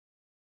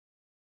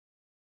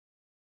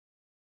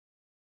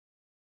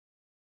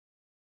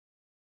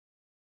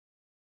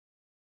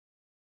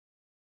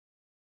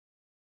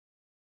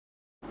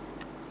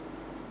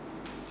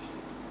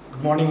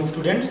Good morning,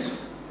 students.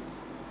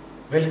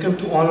 Welcome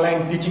to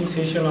online teaching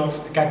session of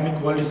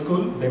Academic World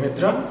School,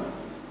 Bemetra.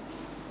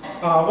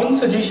 One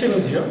suggestion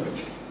is here.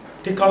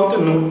 Take out a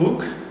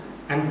notebook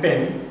and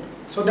pen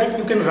so that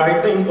you can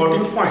write the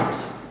important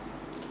points.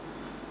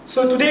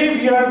 So today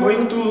we are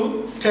going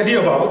to study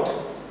about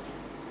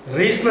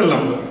rational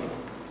number.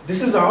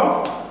 This is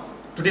our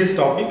today's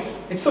topic.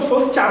 It's the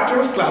first chapter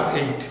of class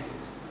 8.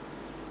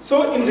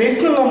 So in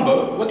rational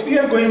number, what we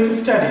are going to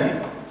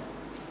study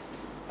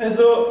is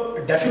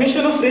a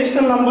definition of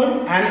rational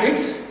number and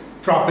its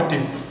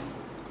properties.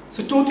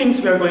 So two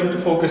things we are going to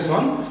focus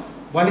on.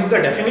 One is the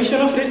definition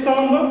of rational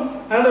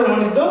number, another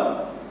one is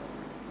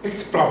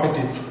its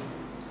properties.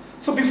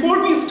 So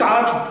before we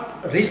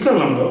start rational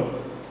number,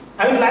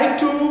 I would like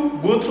to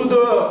go through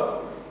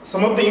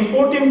some of the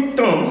important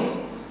terms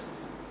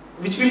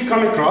which we'll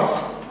come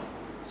across.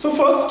 So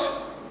first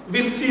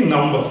we'll see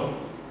number.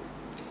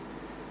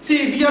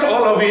 See, we are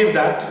all aware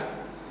that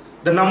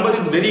the number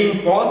is very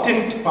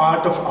important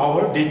part of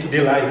our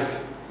day-to-day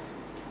life.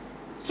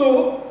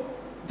 So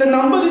the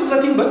number is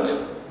nothing but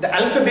the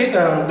alphabet,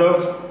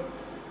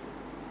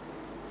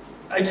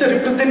 it's a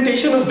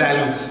representation of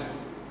values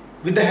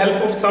with the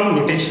help of some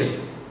notation.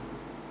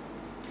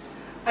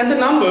 And the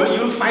number,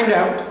 you will find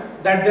out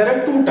that there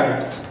are two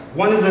types.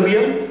 One is a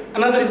real,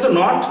 another is a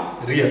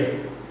not real.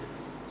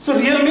 So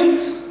real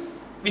means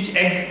which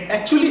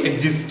actually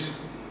exist,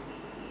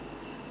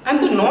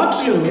 and the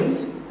not real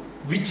means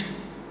which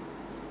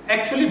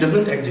actually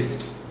doesn't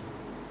exist.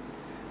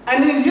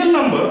 And in real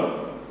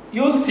number,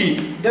 you will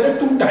see there are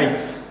two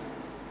types.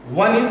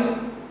 One is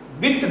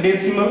with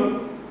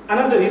decimal,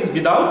 another is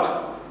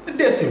without the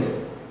decimal.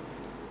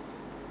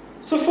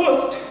 So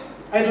first,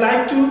 I'd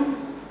like to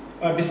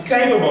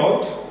describe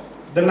about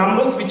the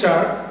numbers which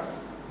are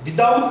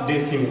without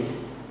decimal,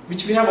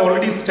 which we have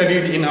already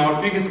studied in our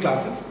previous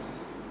classes.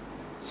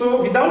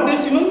 So without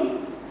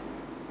decimal,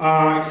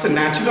 it's a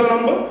natural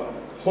number,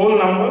 whole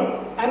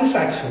number, and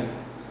fraction.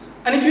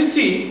 And if you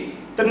see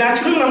the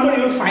natural number,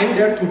 you will find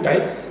there are two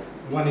types.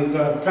 One is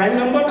the prime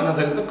number,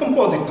 another is the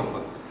composite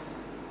number.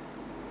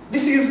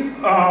 This is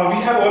we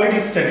have already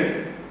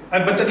studied,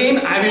 but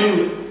again I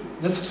will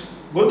just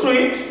go through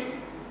it.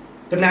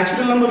 The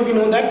natural number, we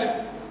know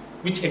that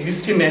which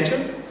exists in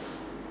nature,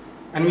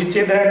 and we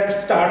say that it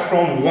starts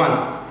from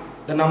 1.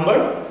 The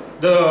number,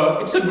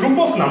 it's a group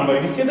of number.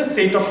 We say the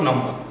set of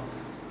number.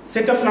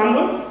 Set of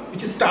number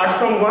which starts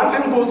from 1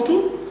 and goes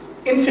to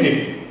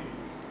infinity.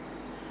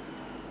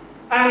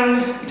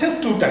 And it has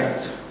two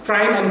types,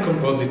 prime and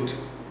composite.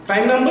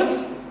 Prime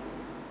numbers,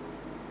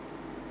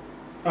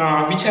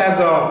 which has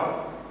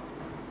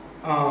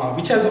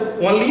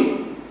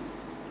only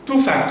two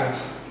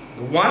factors.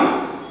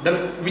 One,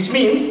 which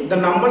means the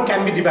number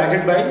can be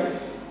divided by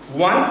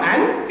 1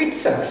 and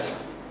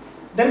itself.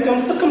 Then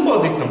comes the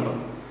composite number.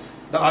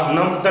 The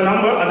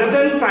number other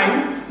than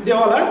prime, they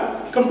all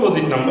are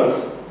composite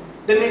numbers.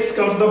 Then next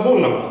comes the whole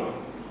number.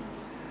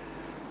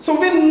 So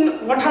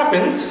what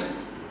happens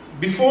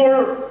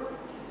before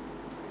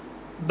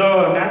the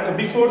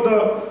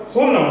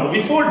whole number,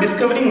 before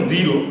discovering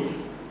 0,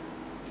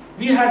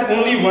 we had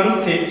only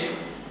one set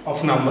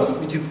of numbers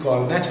which is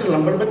called natural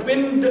number, but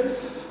when the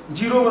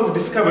 0 was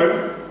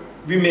discovered,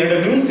 we made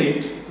a new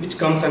set which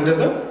comes under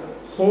the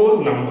whole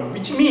number,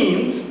 which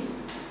means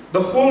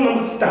the whole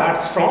number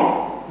starts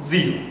from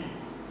 0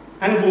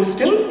 and goes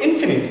till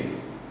infinity.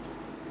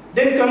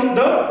 Then comes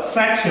the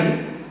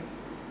fraction,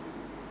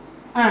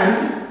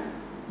 and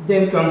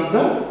then comes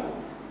the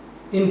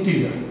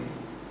integer.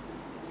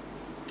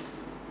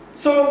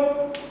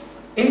 So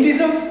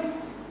integer,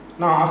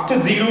 now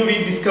after 0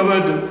 we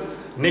discovered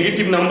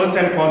negative numbers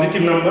and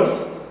positive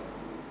numbers.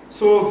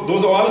 So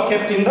those are all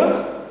kept in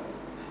the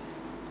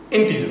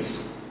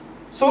integers.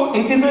 So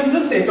integer is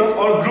a set of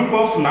or group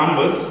of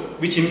numbers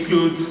which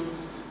includes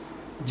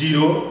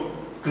 0,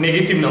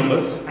 negative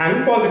numbers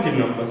and positive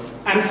numbers.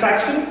 And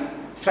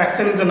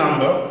fraction is a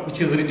number which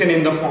is written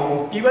in the form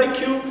of p by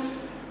q,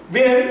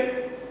 where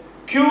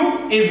q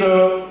is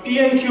p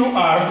and q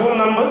are whole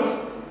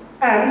numbers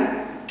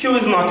and q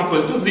is not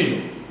equal to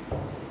 0.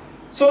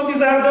 So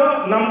these are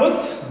the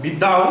numbers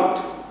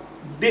without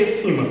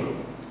decimal.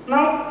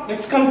 Now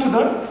let's come to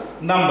the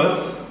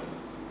numbers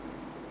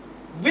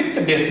with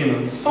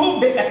decimals.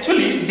 So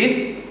actually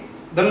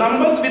the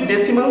numbers with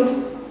decimals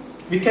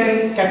we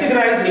can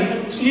categorize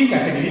into three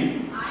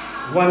categories.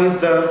 One is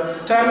the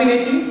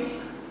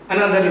terminating,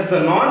 another is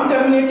the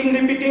non-terminating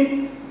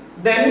repeating,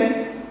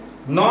 then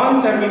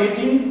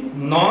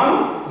non-terminating,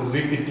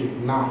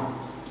 non-repeating. Now,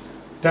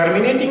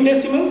 terminating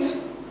decimals,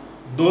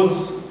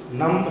 those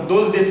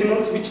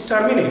decimals which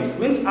terminates,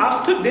 means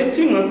after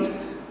decimal,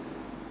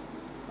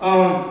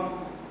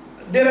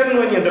 there are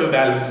no any other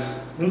values,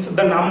 means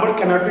the number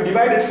cannot be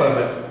divided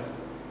further.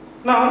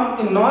 Now,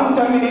 in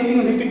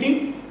non-terminating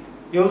repeating,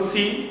 you will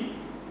see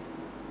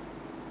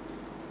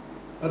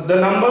the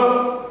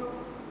number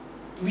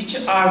which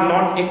are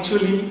not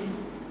actually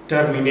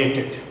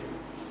terminated.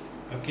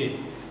 Okay,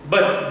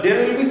 but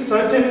there will be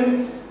certain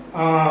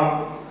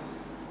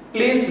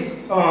place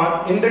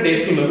in the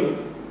decimal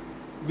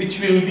which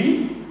will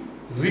be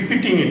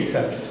repeating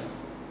itself.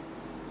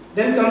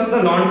 Then comes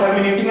the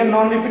non-terminating and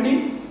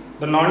non-repeating.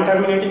 The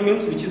non-terminating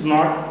means which is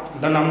not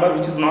the number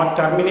which is not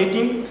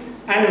terminating,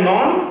 and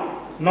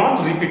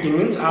not repeating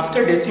means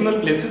after decimal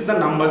places the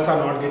numbers are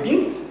not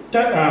getting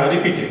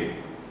repeated.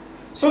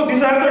 So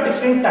these are the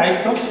different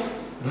types of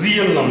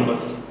real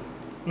numbers.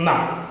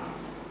 Now,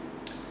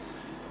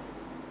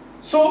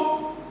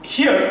 so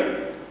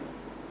here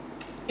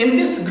in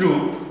this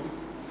group,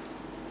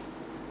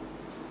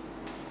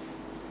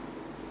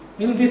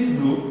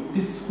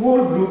 this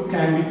whole group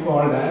can be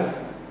called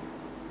as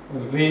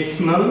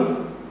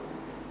rational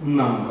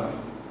number,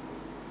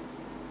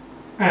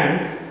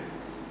 and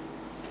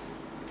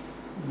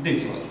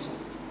this also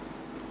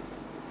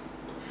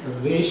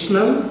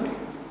rational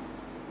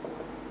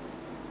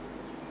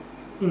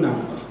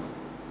number.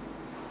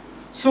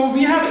 So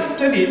we have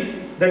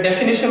studied the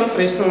definition of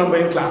rational number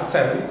in class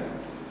 7.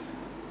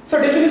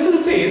 So definition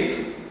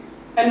says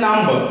a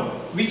number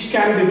which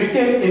can be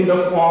written in the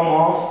form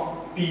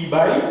of P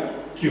by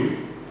Q.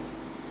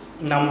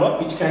 Number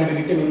which can be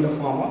written in the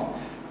form of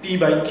P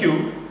by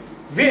Q,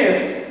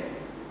 where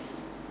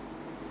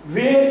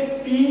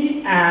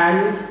P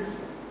and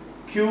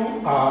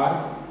Q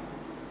are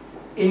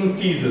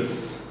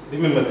integers.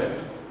 Remember that.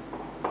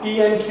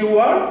 P and Q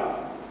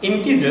are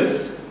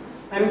integers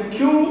and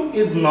Q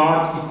is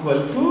not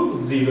equal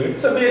to 0.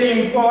 It's a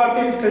very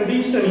important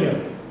condition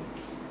here.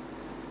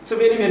 It's a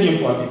very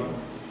important.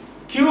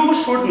 Q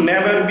should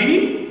never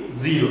be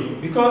 0,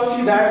 because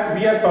see that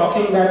we are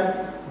talking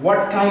that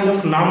what kind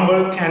of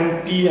number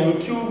can P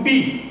and Q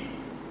be.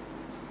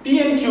 P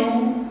and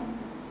Q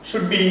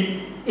should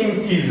be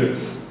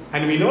integers,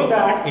 and we know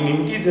that in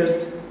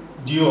integers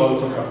 0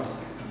 also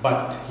comes.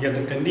 But here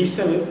the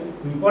condition is,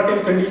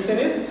 important condition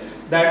is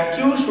that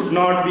Q should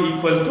not be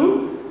equal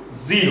to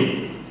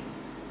 0.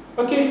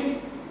 Okay,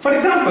 for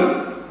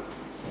example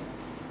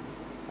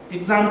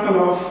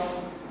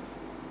of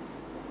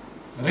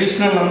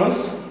rational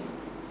numbers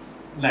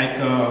like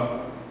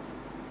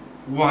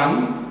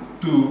 1,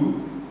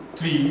 2,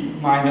 3,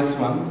 minus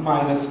 1,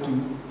 minus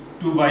 2,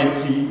 2 by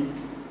 3,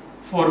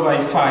 4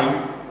 by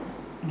 5,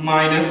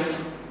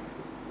 minus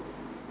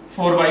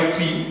 4 by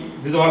 3.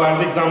 These all are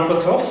the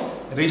examples of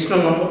rational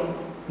number.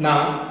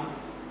 Now,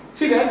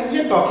 see that we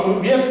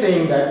are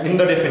saying that in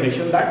the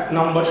definition that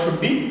number should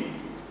be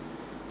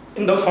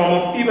in the form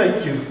of P by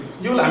Q.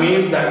 You will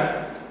amaze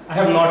that I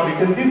have not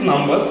written these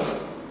numbers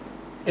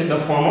in the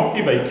form of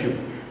P by Q,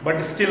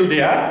 but still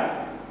they are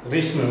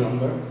rational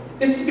number.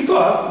 It's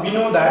because we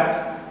know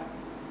that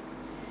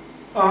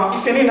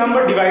if any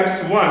number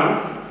divides 1,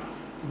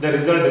 the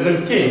result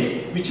doesn't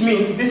change, which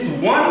means this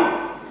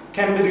 1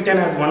 can be written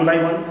as 1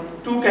 by 1,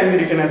 2 can be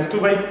written as 2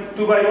 by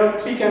 1,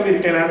 3 can be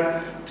written as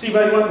 3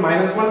 by 1,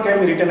 minus 1 can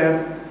be written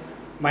as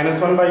minus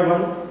 1 by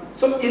 1.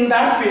 So in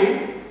that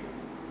way,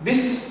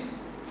 this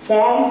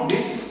forms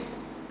this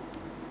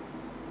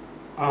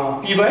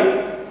P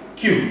by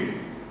Q,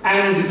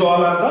 and these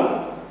all are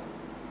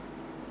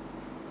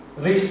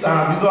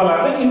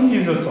the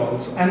integers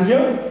also. And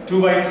here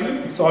 2 by 3,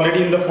 it's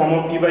already in the form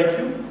of P by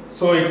Q,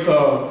 so it's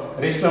a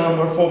rational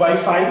number. 4 by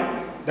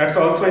 5, that's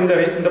also in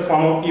the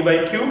form of P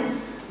by Q.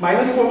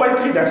 Minus 4 by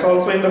 3, that's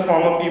also in the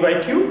form of P by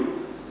Q.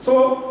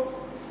 So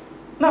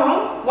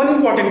now one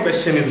important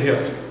question is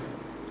here.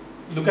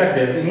 Look at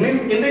that.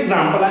 In the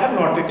example, I have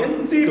not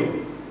written 0.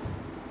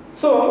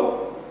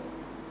 So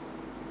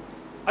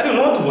are you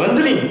not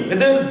wondering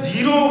whether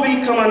 0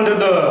 will come under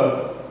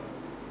the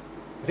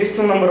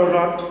rational number or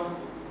not?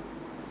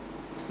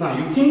 Now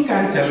you think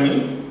and tell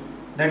me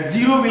that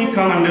 0 will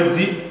come under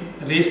the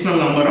rational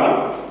number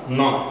or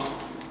not.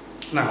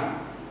 Now,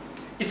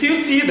 if you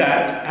see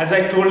that, as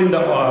I told in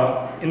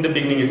the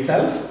beginning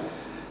itself,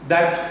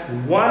 that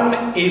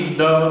 1 is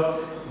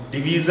the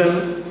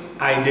division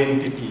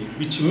identity,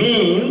 which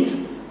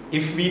means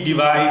if we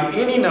divide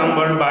any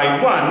number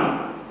by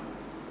 1,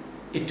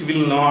 it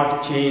will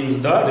not change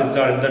the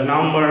result. The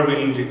number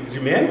will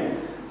remain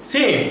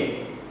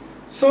same.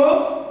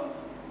 So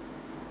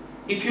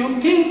if you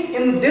think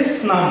in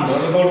this number,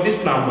 about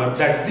this number,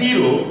 that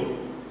 0,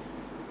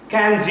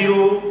 can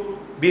 0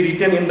 be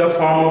written in the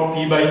form of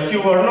P by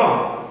Q or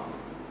not?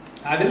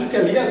 I will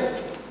tell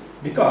yes,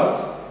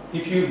 because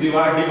if you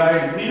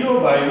divide 0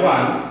 by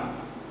 1,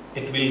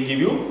 it will give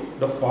you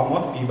the form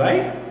of P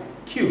by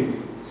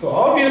Q. So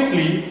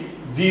obviously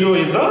 0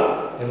 is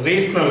a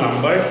rational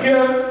number.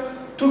 Here,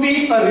 to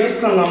be a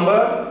rational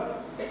number,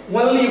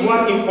 only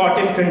one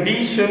important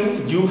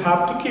condition you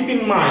have to keep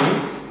in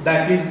mind,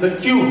 that is the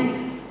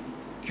Q.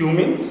 Q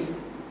means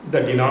the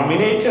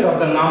denominator of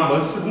the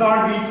number should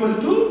not be equal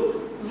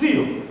to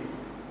 0.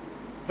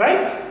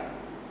 Right?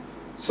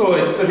 So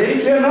it's very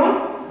clear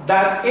now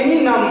that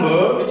any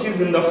number which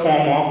is in the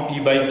form of P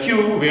by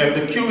Q, where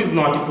the Q is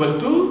not equal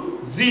to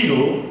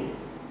 0,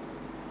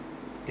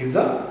 is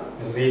a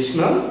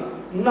rational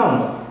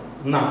number.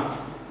 Now,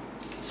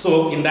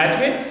 so in that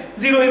way,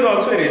 0 is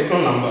also a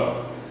rational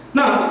number.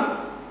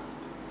 Now,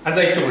 as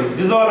I told,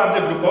 these all are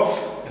the group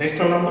of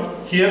rational number.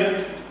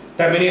 Here,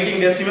 terminating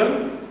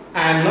decimal,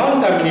 and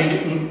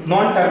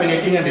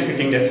non-terminating and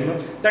repeating decimal,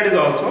 that is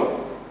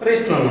also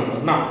rational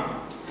number.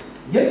 Now,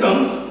 here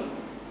comes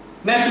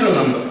natural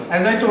number.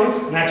 As I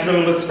told, natural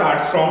number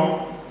starts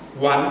from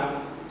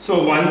 1.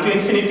 So 1 to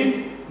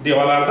infinity, they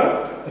all are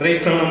the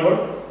rational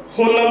number.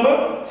 Whole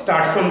number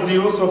starts from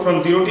 0. So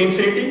from 0 to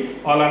infinity,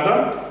 all are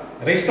the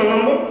rational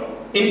number.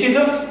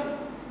 Integer,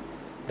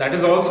 that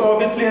is also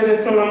obviously a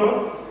rational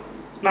number.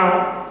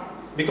 Now,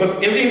 because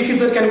every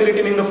integer can be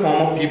written in the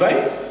form of p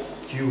by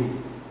q.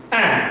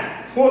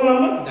 And whole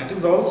number, that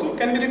is also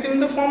can be written in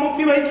the form of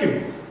p by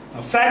q.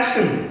 A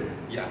fraction,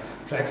 yeah,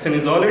 fraction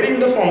is already in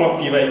the form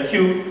of p by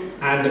q,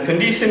 and the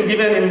condition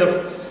given in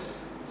the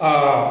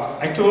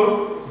I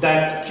told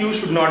that q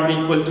should not be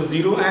equal to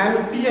 0,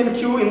 and p and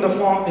q in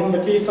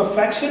the case of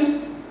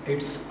fraction,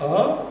 it's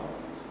a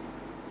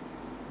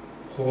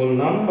whole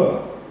number.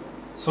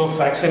 So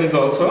fraction is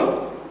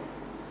also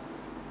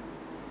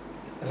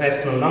a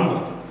rational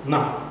number.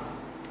 Now,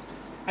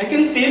 I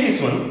can say this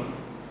one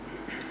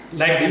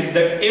like this,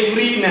 that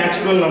every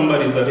natural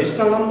number is a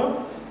rational number,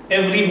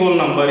 every whole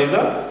number is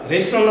a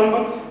rational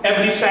number,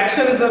 every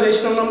fraction is a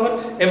rational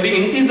number, every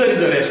integer is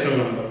a rational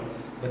number.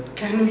 But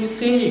can we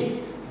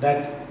say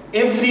that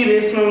every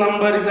rational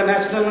number is a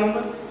natural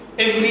number,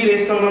 every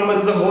rational number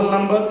is a whole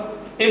number,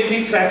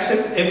 every fraction,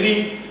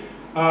 every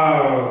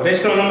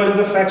rational number is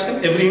a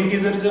fraction, every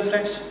integer is a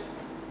fraction?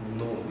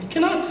 No, we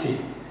cannot say,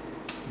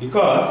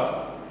 because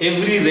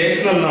every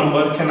rational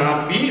number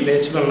cannot be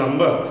rational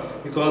number,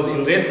 because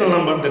in rational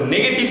number the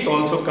negatives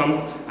also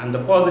comes and the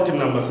positive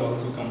numbers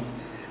also comes,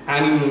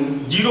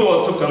 and 0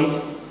 also comes,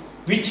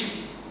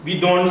 which we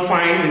don't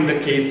find in the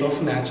case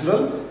of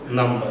natural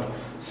number.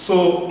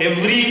 So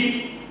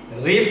every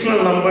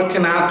rational number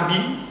cannot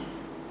be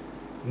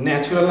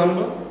natural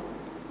number,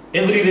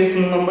 every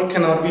rational number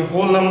cannot be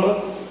whole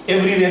number,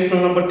 every rational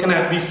number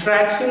cannot be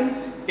fraction,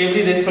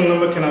 every rational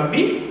number cannot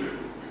be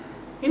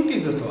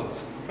integers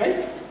also,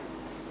 right?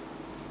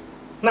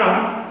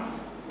 Now,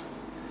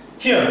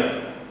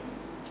 here,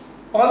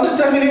 all the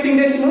terminating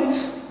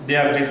decimals, they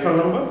are rational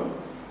number,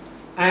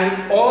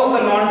 and all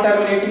the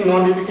non-terminating,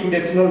 non-repeating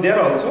decimal, they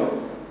are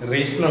also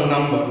rational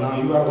number. Now,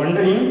 you are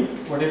wondering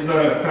what is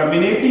the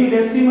terminating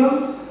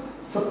decimal?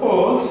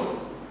 Suppose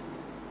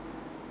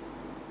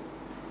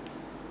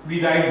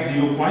we write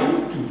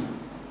 0.2,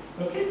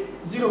 okay,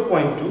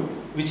 0.2,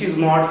 which is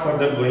not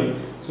further going.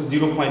 So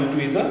 0.2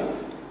 is a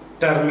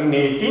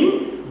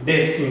terminating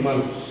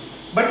decimal.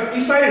 But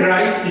if I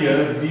write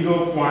here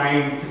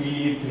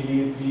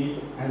 0.333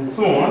 and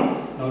so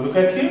on, now look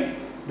at here,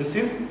 this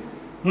is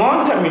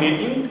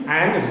non-terminating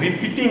and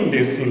repeating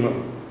decimal.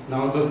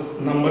 Now this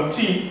number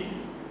 3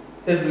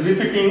 is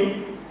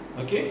repeating,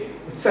 okay,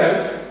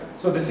 itself.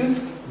 So this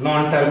is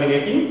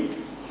non-terminating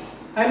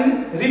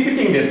and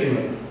repeating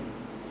decimal.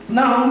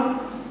 Now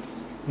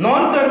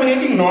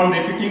non-terminating,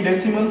 non-repeating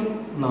decimal,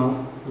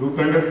 now root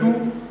under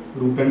 2,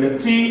 root under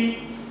 3,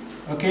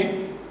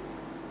 okay.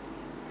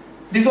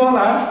 These all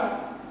are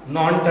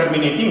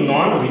non-terminating,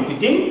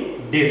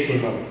 non-repeating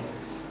decimal.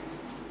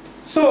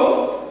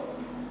 So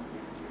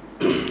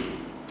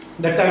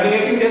the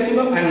terminating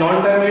decimal and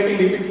non-terminating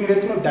repeating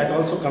decimal, that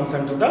also comes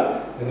under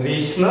the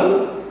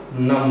rational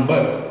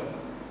number.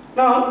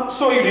 Now,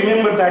 so you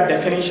remember that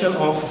definition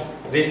of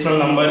rational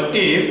number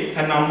is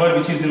a number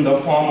which is in the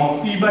form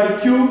of p by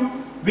q,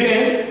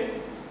 where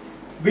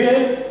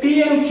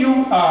p and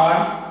q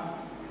are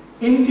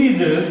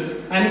integers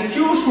and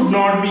q should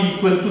not be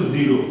equal to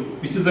 0,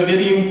 which is a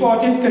very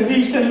important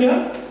condition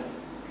here,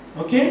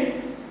 okay.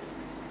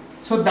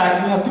 So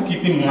that you have to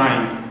keep in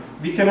mind.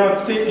 We cannot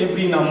say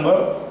every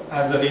number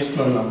as a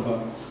rational number.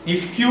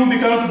 If q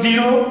becomes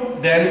 0,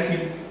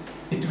 then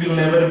it will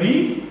never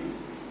be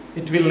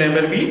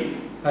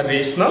a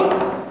rational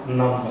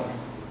number,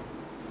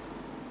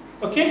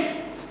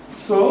 okay.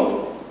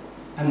 So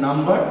a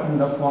number in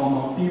the form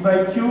of p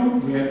by q,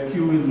 where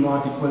q is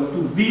not equal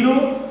to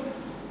 0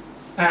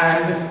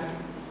 and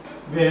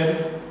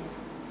where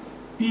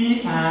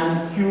p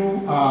and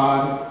q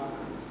are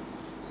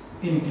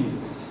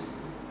integers,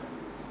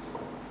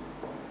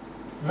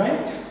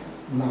 right?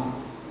 Now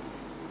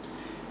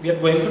we are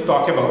going to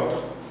talk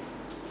about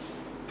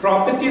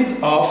properties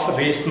of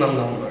rational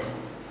number,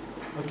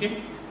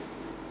 okay.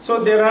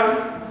 So we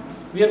are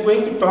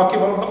going to talk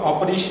about the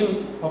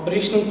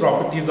operational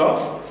properties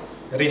of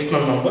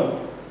rational number.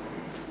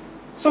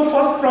 So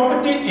first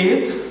property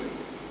is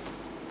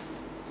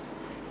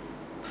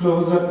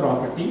closure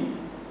property,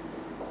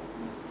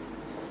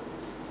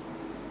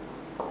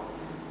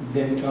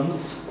 then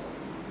comes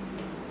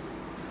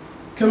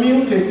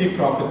commutative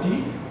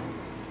property,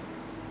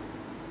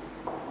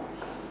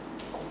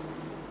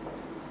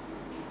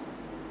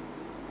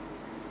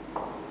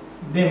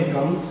 then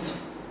comes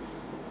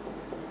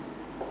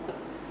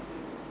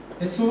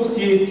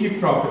associative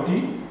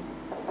property,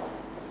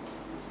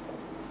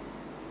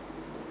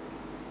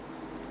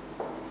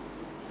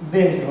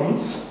 then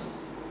comes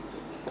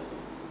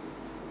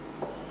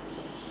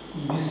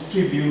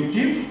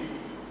distributive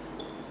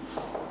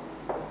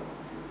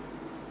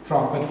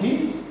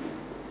property,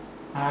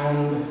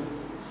 and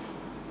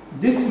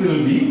this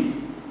will be,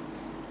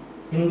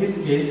 in this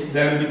case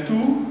there will be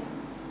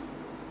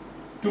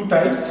two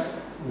types.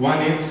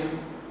 One is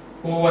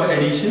over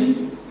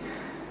addition,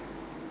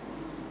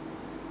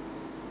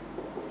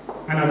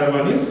 another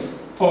one is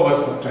over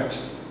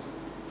subtraction.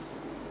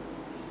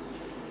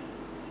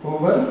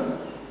 Over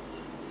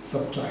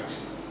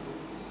subtraction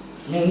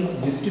means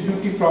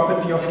distributive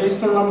property of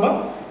rational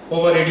number.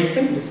 Over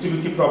addition,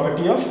 distributive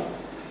property of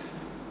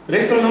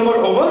rational number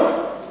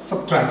over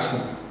subtraction,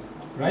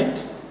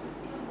 right?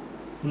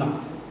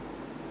 Now,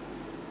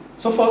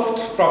 so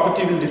first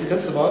property we'll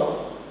discuss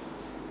about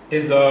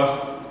is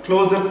a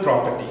closure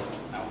property.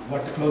 Now,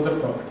 what closure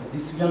property?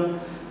 This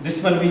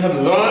one we have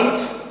learned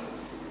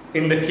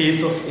in the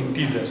case of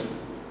integer.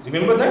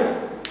 Remember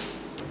that?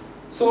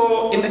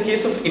 So in the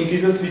case of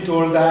integers, we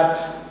told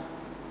that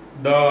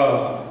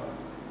the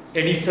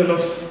addition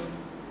of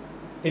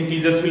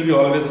integers will be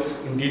always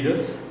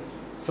integers,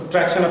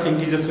 subtraction of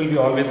integers will be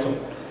always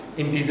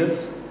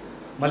integers,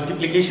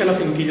 multiplication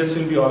of integers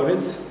will be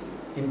always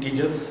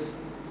integers.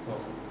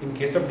 In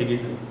case of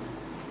division,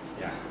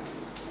 yeah,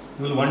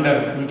 you will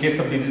wonder in case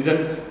of division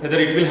whether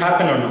it will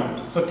happen or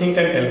not. So think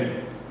and tell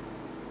me.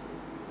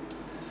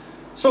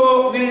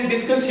 So we will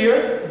discuss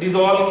here these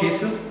all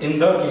cases in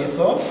the case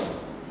of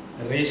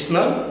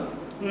rational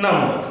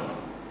number.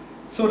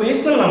 So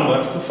rational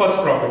number, so first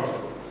property,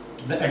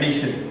 the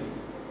addition.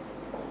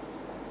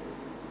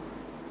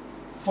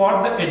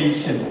 For the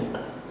addition,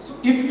 so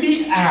if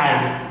we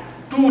add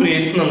two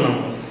rational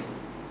numbers,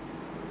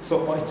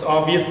 so it's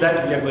obvious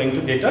that we are going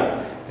to get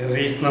a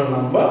rational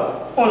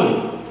number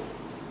only.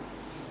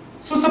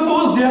 So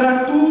suppose there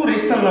are two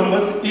rational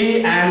numbers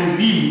A and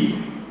B,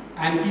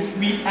 and if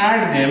we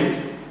add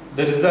them,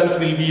 the result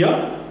will be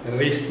a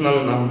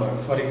rational number.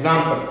 For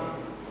example,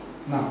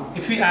 now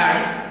if we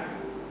add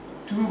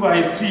 2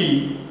 by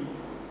 3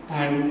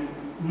 and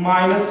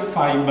minus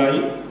 5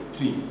 by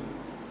 3,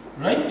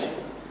 right?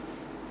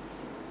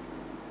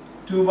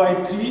 2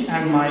 by 3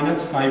 and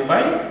minus 5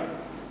 by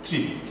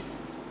 3.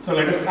 So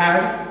let us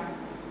add.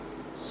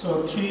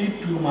 So 3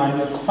 to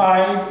minus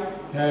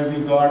 5, here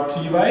we got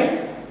 3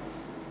 by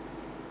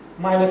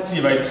minus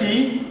 3 by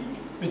 3,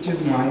 which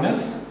is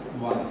minus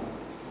 1.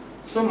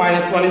 So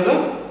minus 1 is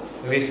a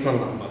rational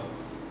number.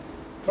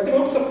 What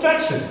about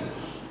subtraction?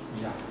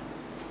 Yeah.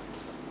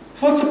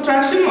 For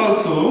subtraction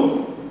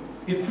also,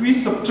 if we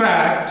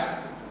subtract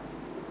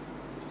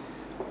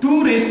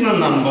two rational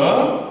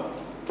number,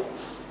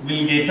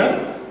 we'll get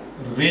a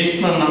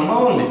rational number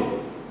only,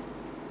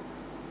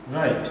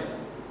 right?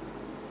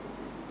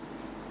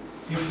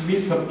 If we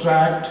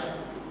subtract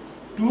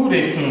two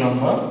rational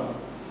number,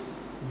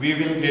 we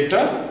will get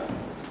a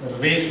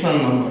rational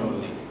number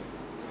only.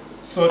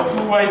 So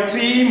 2 by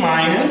 3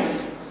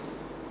 minus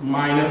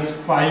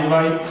 5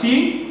 by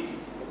 3.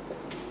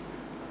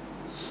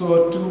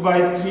 So 2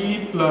 by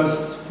 3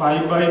 plus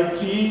 5 by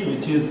 3,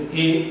 which is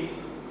 8.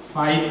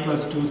 5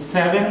 plus 2,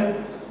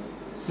 7.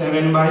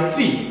 7 by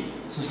 3.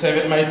 So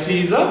 7 by 3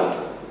 is a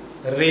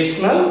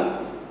rational.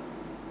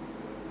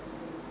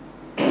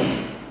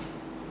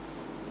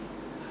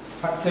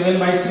 7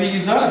 by 3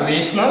 is a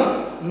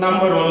rational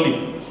number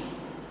only.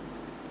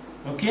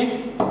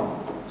 Okay.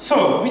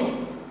 So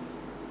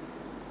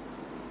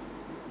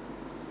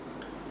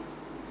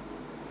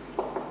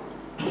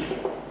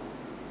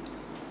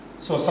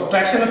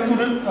subtraction of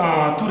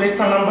two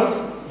rational numbers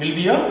will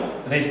be a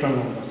rational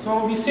number.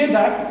 So we say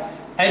that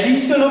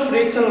addition of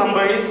rational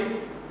number is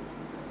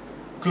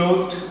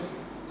closed,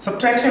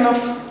 subtraction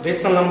of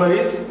rational number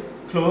is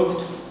closed.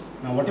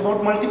 Now what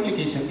about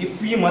multiplication?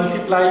 If we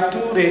multiply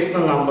two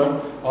rational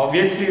number,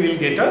 obviously we will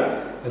get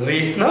a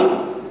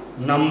rational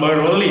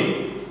number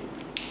only.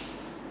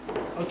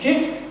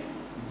 Okay,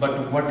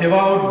 but what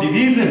about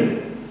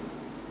division?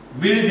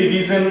 Will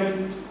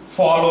division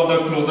follow the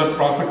closure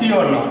property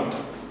or not?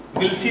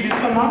 We'll see this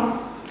one now.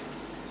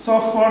 So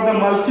for the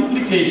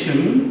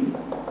multiplication,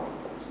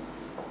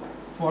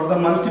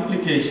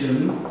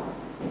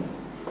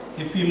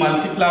 if we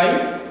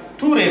multiply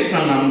two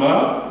rational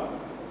number,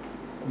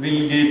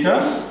 we'll get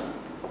a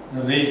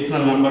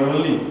rational number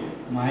only,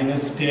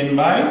 minus 10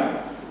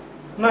 by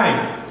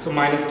 9. So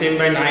minus 10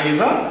 by 9 is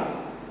a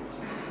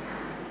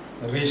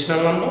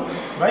rational number,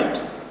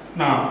 right?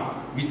 Now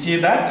we say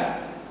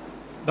that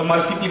the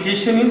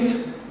multiplication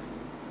is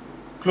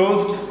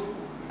closed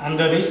and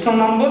the rational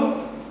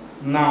number.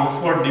 Now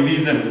for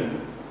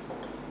division,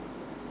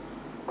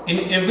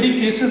 in every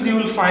cases you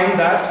will find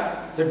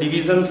that the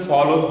division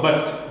follows,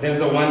 but there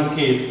is a one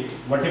case.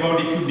 What about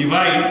if you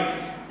divide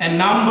a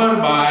number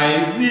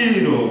by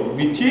 0,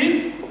 which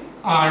is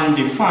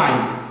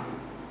undefined,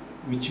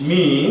 which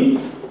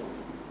means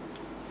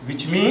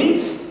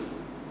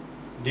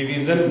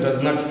division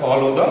does not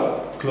follow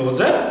the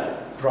closure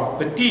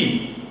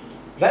property,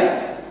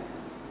 right?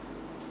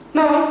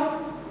 Now,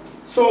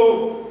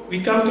 so we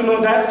come to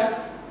know that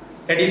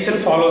addition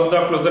follows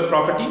the closure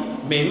property,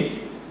 means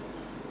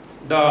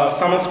the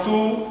sum of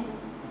two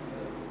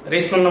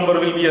rational number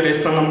will be a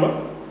rational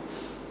number.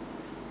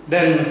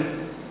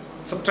 Then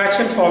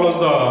subtraction follows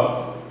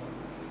the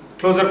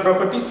Closure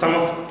property, sum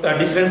of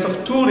difference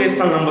of two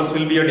rational numbers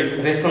will be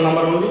a rational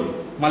number only.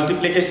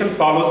 Multiplication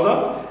follows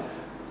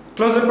the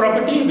closure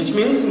property, which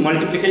means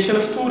multiplication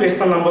of two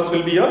rational numbers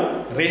will be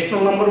a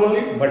rational number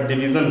only, but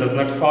division does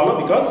not follow,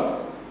 because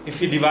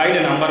if we divide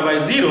a number by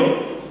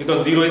 0,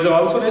 because 0 is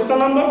also a rational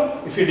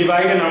number, if we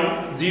divide a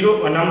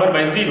number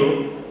by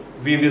 0,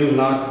 we will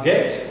not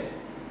get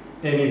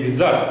any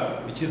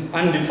result, which is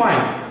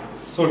undefined.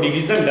 So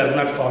division does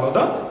not follow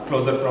the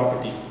closure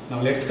property.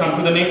 Now let's come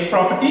to the next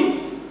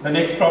property. The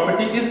next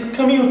property is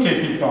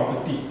commutative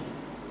property.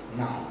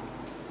 Now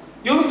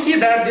you will see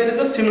that there is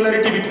a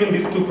similarity between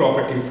these two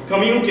properties,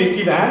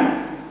 commutative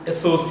and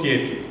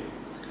associative.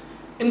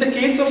 In the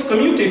case of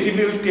commutative,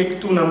 we will take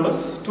two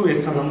numbers, two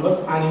rational numbers,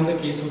 and in the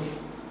case of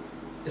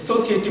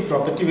associative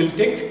property, we will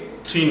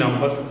take three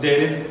numbers.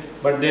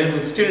 But there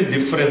is still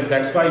difference.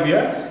 That's why we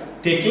are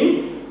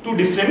taking two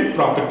different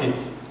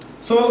properties.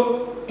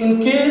 So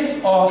in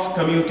case of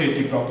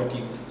commutative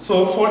property,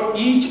 so for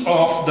each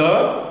of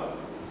the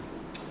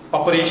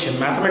operation,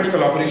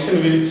 mathematical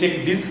operation, we will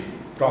check these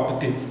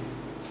properties.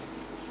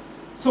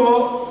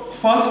 So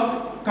first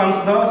comes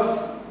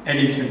the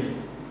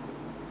addition.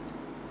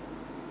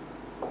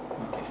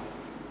 Okay.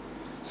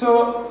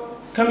 So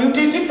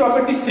commutative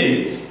property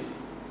says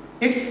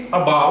it's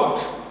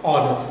about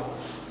order.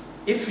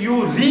 If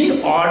you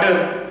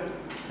reorder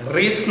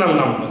rational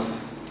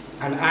numbers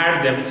and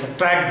add them,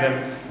 subtract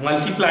them,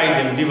 multiply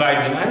them,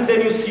 divide them, and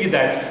then you see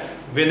that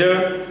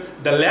whether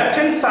the left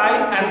hand side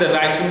and the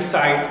right hand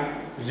side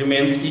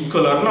remains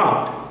equal or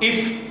not.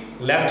 If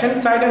left hand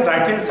side and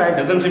right hand side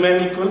doesn't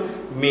remain equal,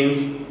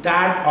 means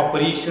that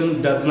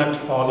operation does not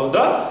follow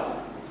the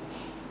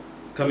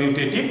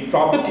commutative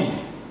property.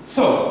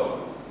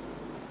 So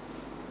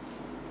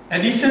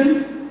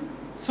addition.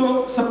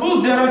 So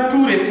suppose there are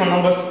two rational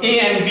numbers a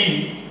and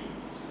b,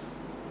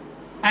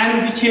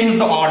 and we change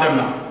the order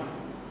now.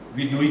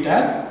 We do it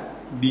as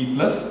b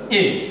plus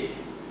a.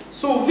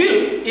 So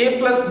will a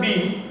plus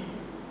b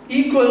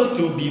equal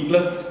to b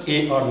plus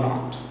a or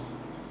not?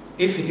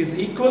 If it is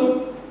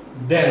equal,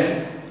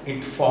 then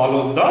it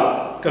follows the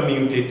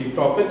commutative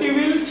property.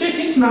 We will check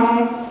it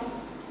now.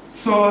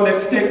 So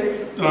let's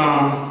take,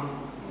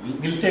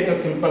 we'll take a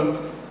simple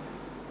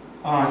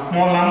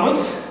small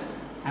numbers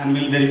and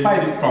we'll verify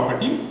this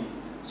property.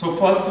 So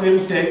first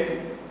we'll take,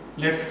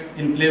 let's,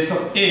 in place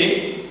of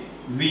a,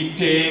 we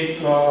take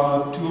 2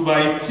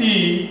 by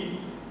 3.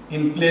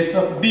 In place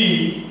of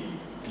b,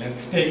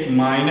 let's take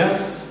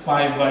minus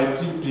 5 by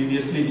 3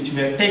 previously, which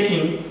we are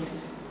taking.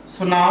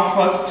 So now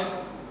first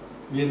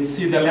we'll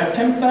see the left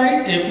hand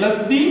side, a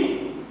plus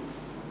b,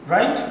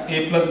 right?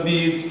 A plus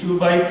b is 2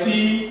 by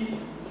 3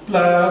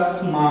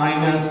 plus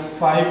minus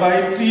 5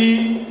 by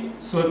 3.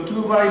 So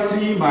 2 by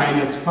 3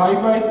 minus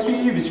 5 by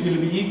 3, which will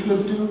be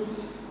equal to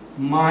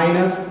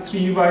minus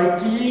 3 by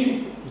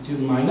 3, which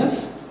is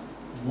minus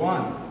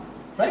 1,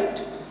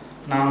 right?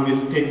 Now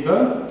we'll take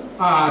the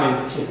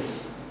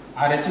RHS.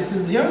 RHS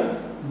is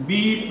here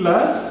b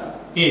plus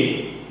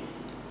a.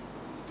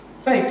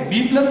 Right,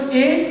 b plus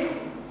a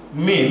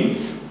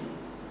means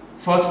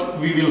first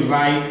we will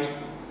write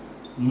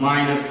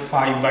minus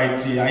 5 by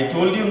 3. I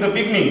told you in the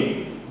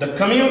beginning, the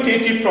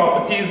commutative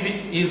properties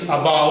is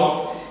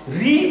about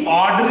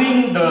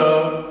reordering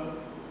the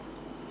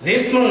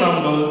rational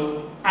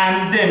numbers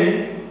and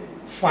then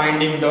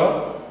finding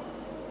the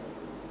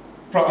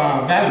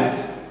values.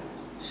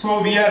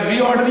 So we are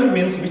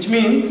reordering, which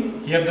means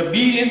here the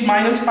b is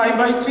minus 5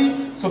 by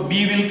 3, so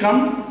b will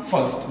come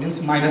first,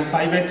 means minus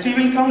 5 by 3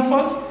 will come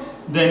first,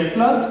 then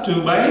plus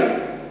 2 by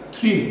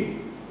 3.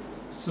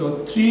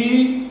 So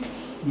 3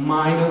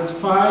 minus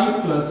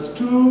 5 plus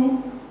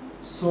 2,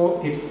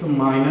 so it's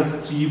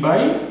minus 3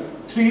 by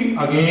 3.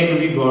 Again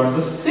we got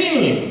the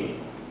same,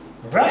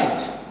 right?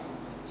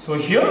 So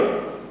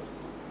here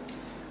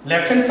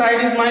left hand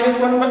side is minus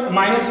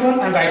 1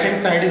 and right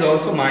hand side is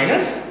also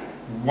minus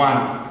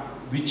 1,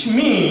 which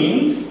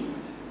means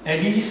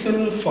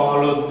addition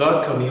follows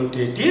the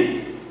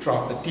commutative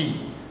property.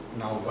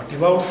 Now what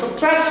about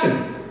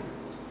subtraction?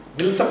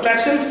 Will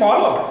subtraction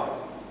follow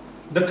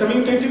the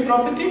commutative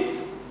property?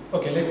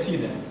 Okay, let's see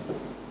that.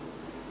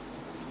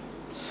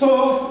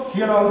 So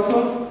here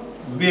also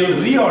we'll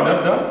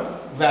reorder the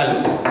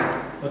values.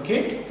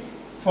 Okay,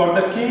 for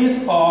the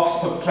case of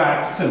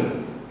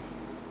subtraction,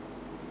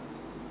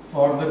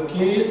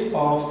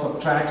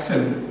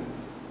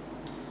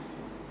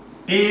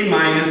 a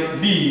minus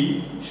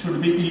b should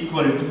be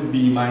equal to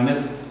b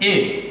minus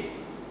a.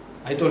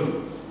 I told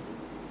you.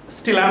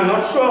 Still I am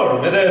not sure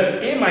whether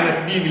a minus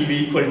b will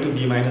be equal to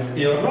b minus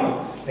a or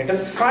not. Let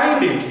us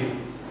find it here.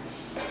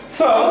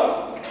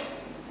 So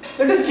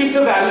let us keep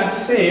the values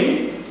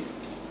same.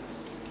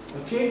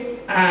 Okay,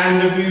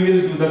 and we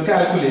will do the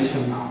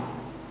calculation now.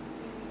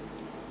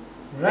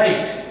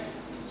 Right.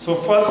 So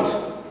first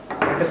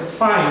let us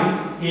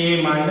find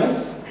a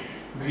minus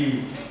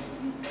b.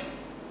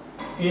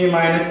 A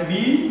minus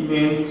b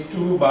means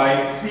 2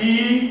 by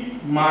 3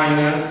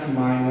 minus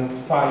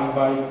 5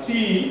 by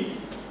 3.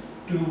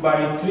 2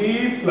 by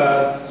 3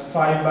 plus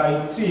 5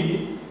 by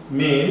 3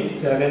 means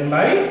 7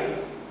 by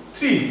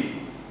 3.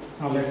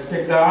 Now let's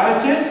take the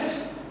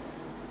RHS.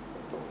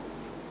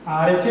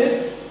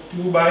 RHS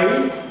 2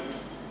 by,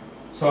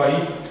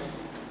 sorry,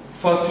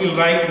 first we'll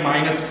write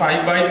minus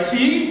 5 by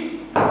 3,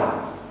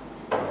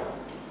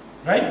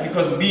 right,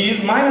 because B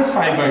is minus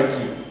 5 by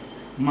 3.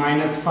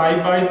 Minus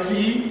 5 by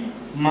 3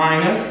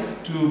 minus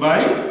 2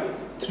 by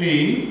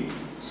 3.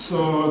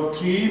 So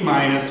 3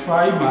 minus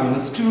 5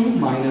 minus 2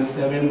 minus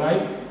 7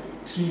 by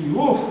 3.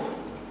 Oh,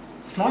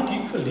 it's not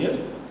equal here.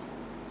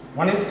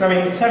 One is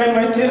coming 7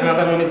 by 3,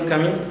 another one is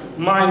coming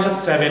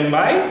minus 7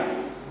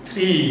 by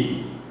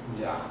 3.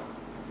 Yeah.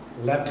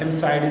 Left hand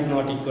side is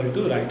not equal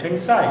to right hand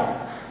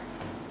side.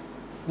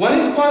 One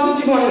is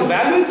positive, one is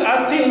values are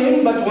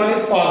same, but one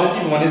is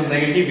positive, one is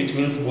negative, which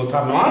means both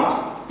are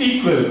not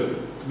equal.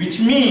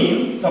 Which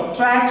means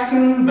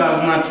subtraction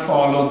does not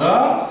follow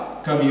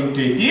the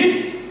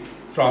commutative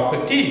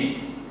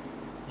property.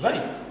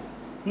 Right.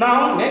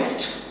 Now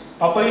next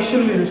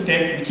operation we will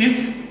take, which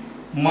is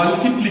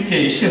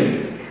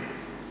multiplication.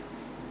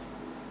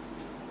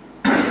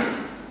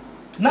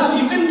 Now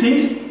you can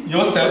think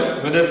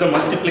yourself whether the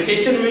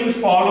multiplication will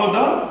follow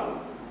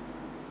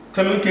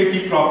the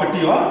commutative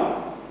property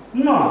or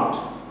not.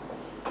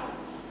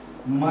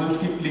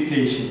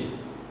 Multiplication.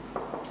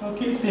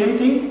 Okay, same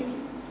thing.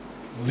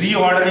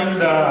 Reordering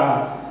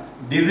the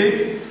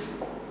digits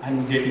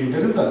and getting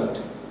the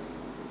result.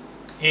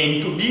 A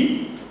into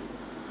B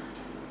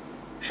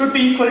should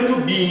be equal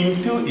to B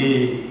into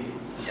A.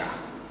 Yeah.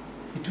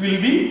 It will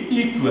be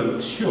equal,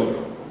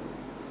 sure.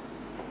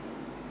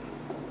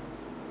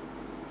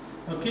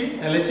 Okay,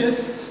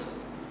 LHS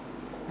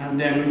and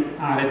then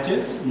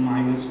RHS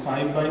minus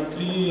 5 by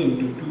 3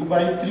 into 2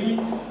 by 3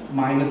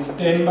 minus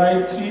 10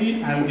 by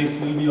 3, and this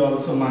will be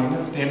also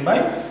minus 10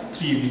 by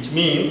 3, which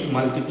means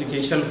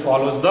multiplication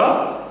follows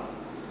the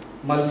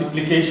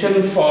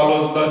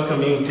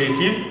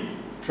commutative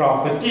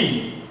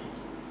property,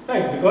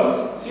 right?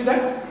 Because see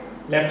that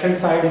left hand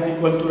side is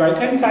equal to right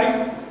hand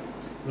side.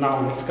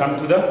 Now let's come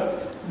to the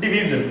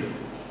division.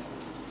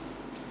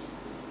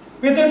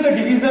 Whether the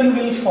division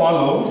will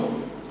follow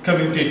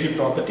commutative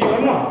property or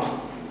not.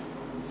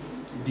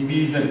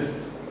 Division,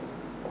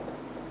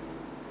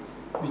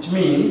 which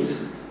means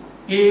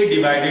A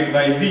divided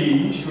by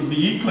B should be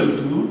equal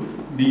to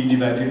B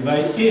divided by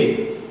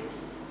A.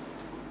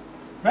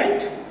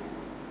 Right?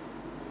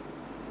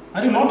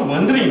 Are you not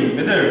wondering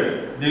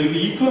whether they will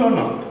be equal or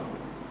not?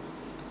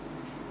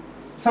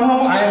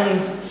 Somehow I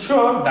am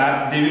sure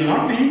that they will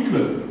not be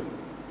equal.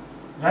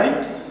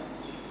 Right?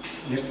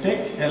 Let's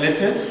take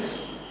LHS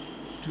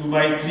 2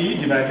 by 3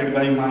 divided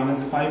by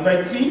minus 5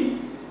 by 3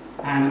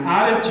 and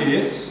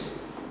RHS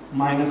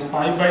minus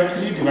 5 by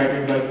 3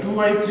 divided by 2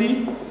 by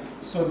 3.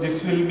 So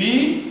this will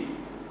be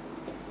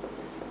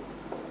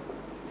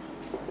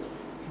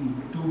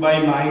 2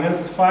 by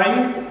minus 5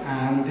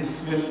 and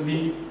this will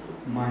be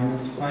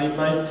minus 5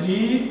 by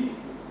 3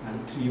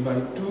 and 3 by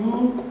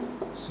 2.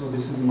 So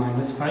this is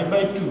minus 5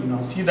 by 2.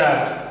 Now see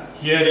that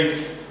here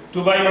it's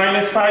 2 by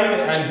minus 5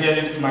 and here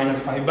it's minus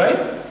 5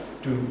 by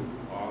 2.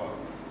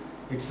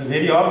 It's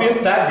very obvious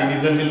that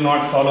division will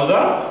not follow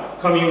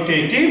the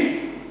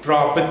commutative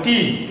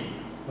property.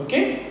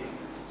 Okay?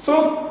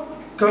 So,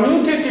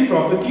 commutative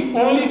property,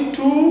 only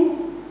two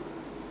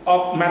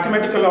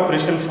mathematical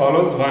operation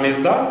follows. One is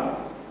the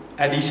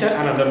addition,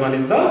 another one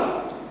is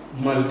the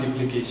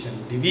multiplication.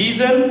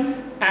 Division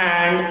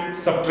and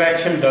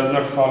subtraction does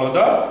not follow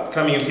the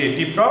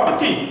commutative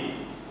property.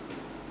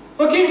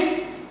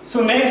 Okay?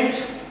 So,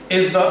 next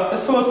is the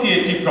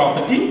associative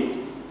property.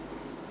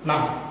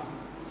 Now,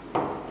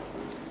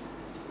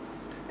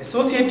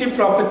 associative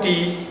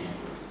property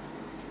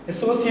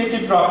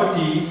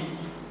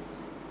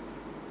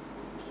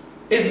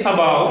is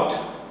about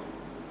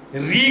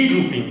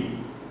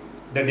regrouping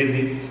the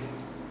digits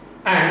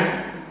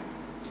and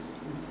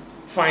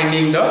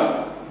finding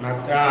the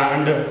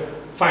value.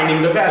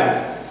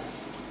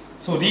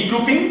 So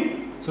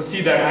regrouping, so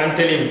see that I am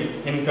telling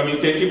in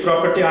commutative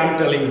property I am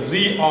telling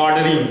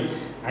reordering,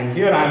 and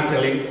here I am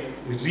telling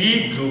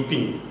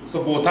regrouping.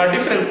 So both are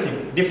different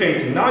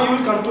thing. Now you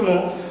will come to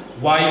know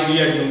why we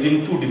are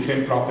using two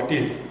different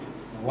properties.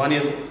 One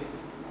is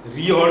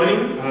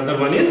reordering, another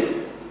one is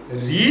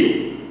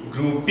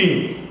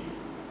regrouping.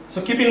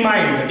 So keep in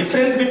mind the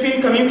difference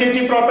between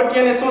commutative property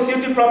and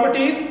associative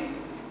property is,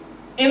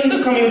 in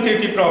the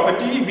commutative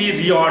property we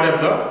reorder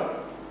the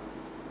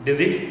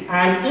digits,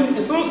 and in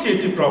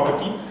associative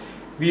property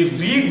we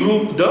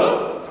regroup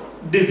the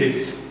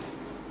digits.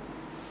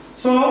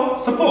 So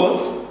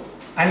suppose,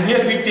 and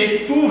here we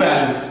take two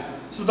values.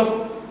 So the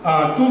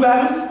two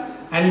values,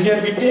 and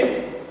here we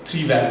take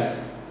three values.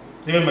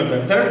 Remember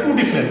that there are two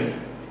differences.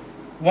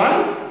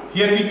 One,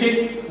 here we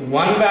take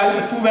one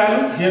value, two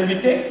values, here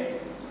we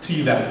take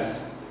three values.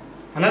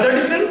 Another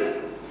difference,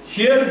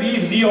 here we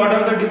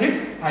reorder the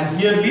digits and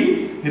here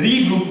we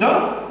regroup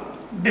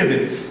the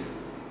digits.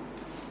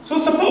 So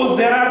suppose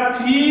there are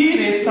three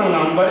rational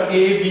numbers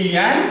A, B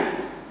and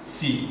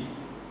C,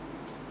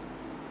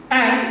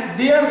 and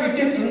they are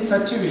written in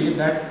such a way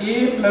that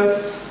A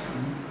plus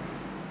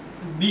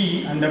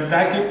B under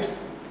bracket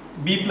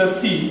B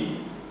plus C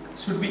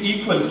should be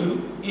equal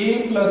to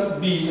A plus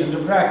B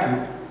under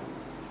bracket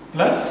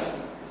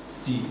plus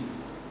C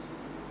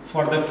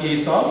for the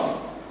case of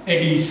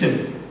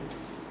addition.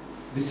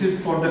 This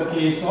is for the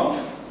case of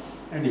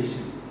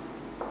addition.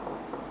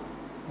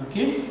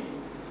 Okay.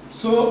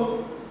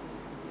 So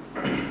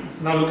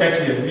now look at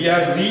here. We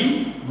are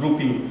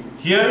regrouping.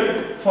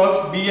 Here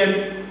first B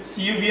and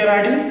C we are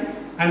adding,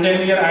 and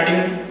then we are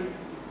adding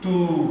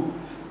to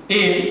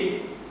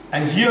A,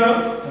 and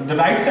here the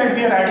right side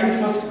we are adding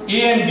first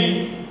A and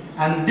B,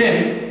 and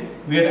then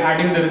we are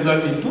adding the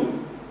result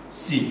into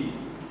C.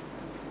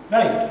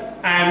 Right.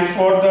 And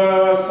for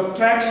the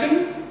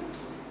subtraction,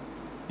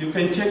 you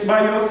can check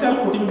by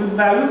yourself putting these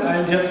values.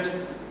 I'll just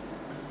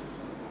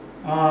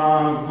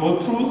go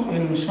through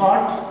in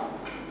short.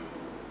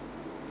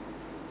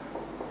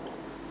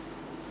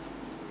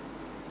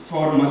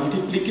 For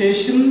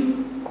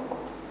multiplication,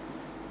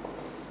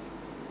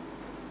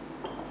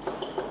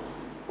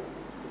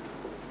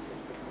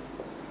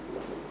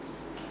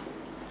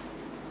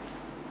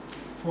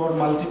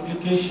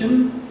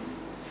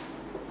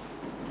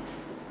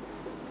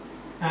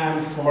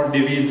 and for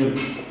division.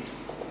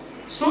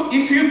 So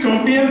if you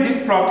compare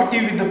this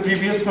property with the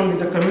previous one, with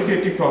the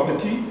commutative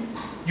property,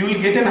 you will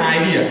get an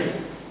idea,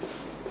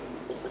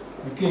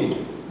 okay,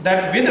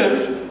 that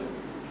whether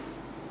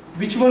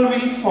which one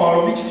will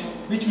follow,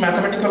 which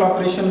mathematical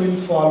operation will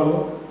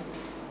follow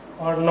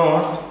or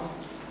not.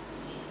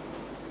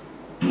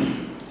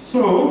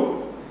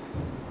 So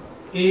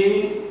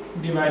A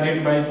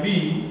divided by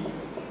B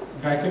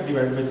bracket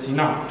divided by C.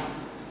 Now,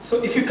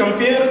 so if you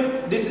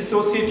compare this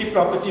associative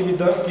property with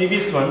the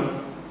previous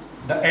one,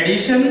 the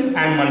addition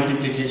and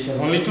multiplication,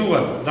 only two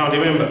ones. Now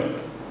remember,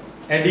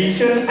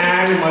 addition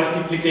and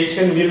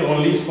multiplication will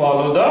only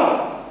follow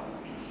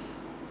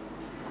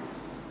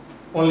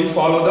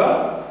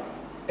the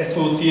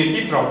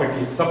associative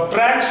properties.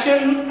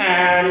 Subtraction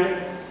and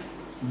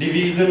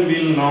division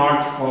will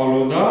not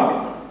follow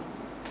the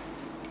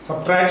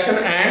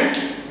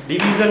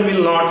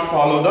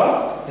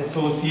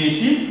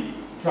associative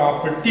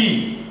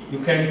property. You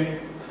can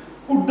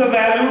put the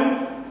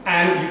value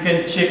and you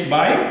can check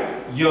by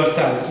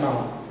yourself.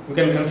 Now you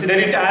can consider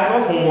it as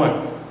a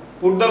homework.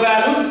 Put the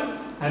values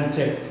and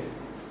check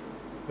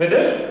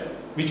whether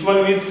which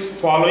one is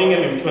following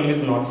and which one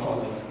is not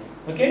following.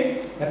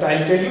 Okay, that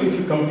I'll tell you. If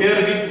you compare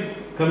with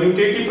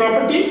commutative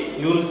property,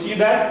 you will see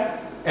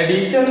that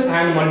addition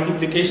and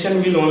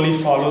multiplication will only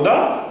follow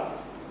the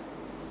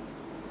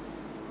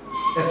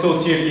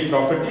associative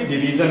property.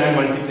 Division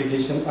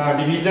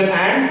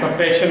and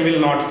subtraction will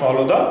not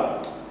follow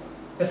the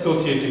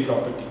associative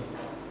property.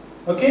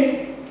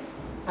 Okay,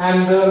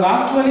 and the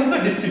last one is the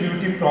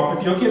distributive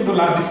property. Okay, the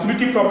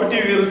distributive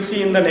property we will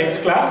see in the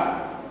next class.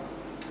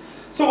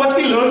 So what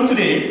we learned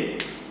today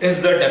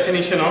is the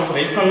definition of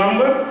rational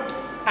number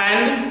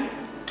and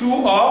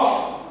three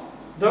of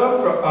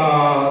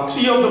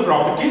the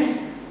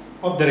properties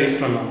of the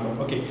rational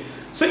number. Okay,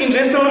 so in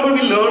rational number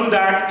we learned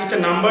that if a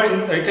number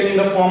written in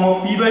the form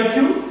of p by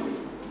q,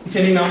 if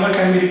any number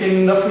can be written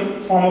in the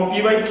form of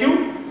p by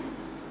q,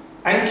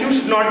 and q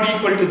should not be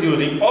equal to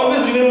 0.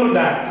 Always remember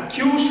that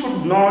q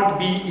should not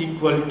be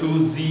equal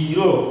to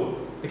 0.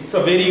 It's a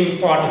very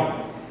important.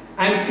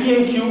 And p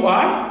and q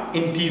are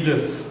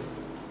integers.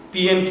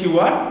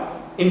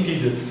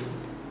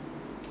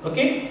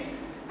 Okay,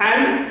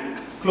 and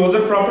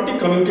closure property,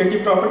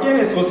 commutative property,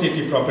 and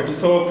associative property.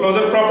 So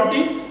closure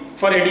property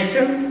for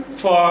addition,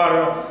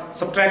 for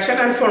subtraction,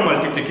 and for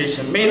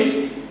multiplication means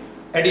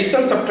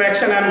addition,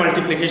 subtraction, and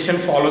multiplication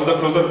follows the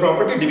closure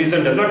property.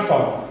 Division does not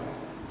follow.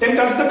 Then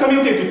comes the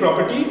commutative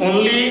property,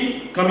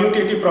 only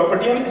commutative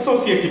property and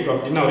associative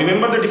property. Now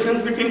remember the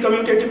difference between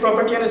commutative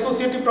property and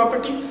associative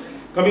property.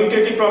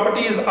 Commutative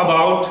property is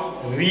about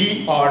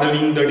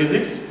reordering the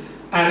digits,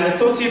 and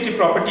associative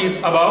property is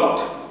about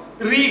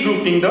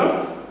regrouping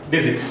the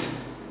digits.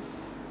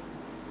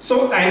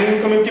 So, and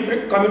in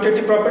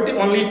commutative property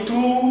only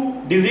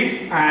 2 digits,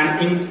 and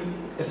in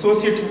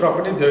associative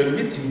property there will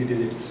be 3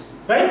 digits,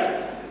 right?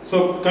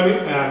 So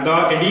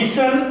the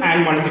addition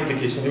and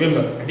multiplication,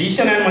 remember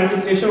addition and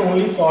multiplication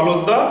only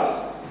follows the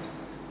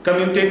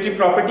commutative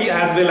property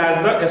as well as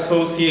the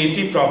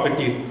associative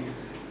property,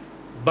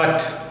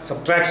 but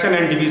subtraction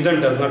and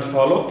division does not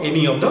follow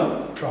any of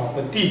the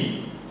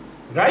property,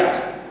 right?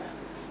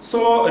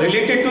 So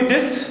related to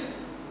this,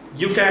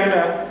 you can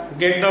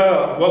get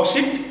the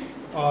worksheet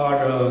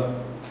or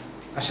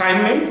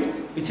assignment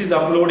which is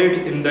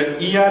uploaded in the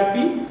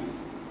ERP,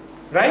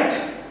 right?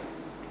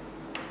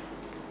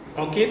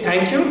 Okay,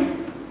 thank you.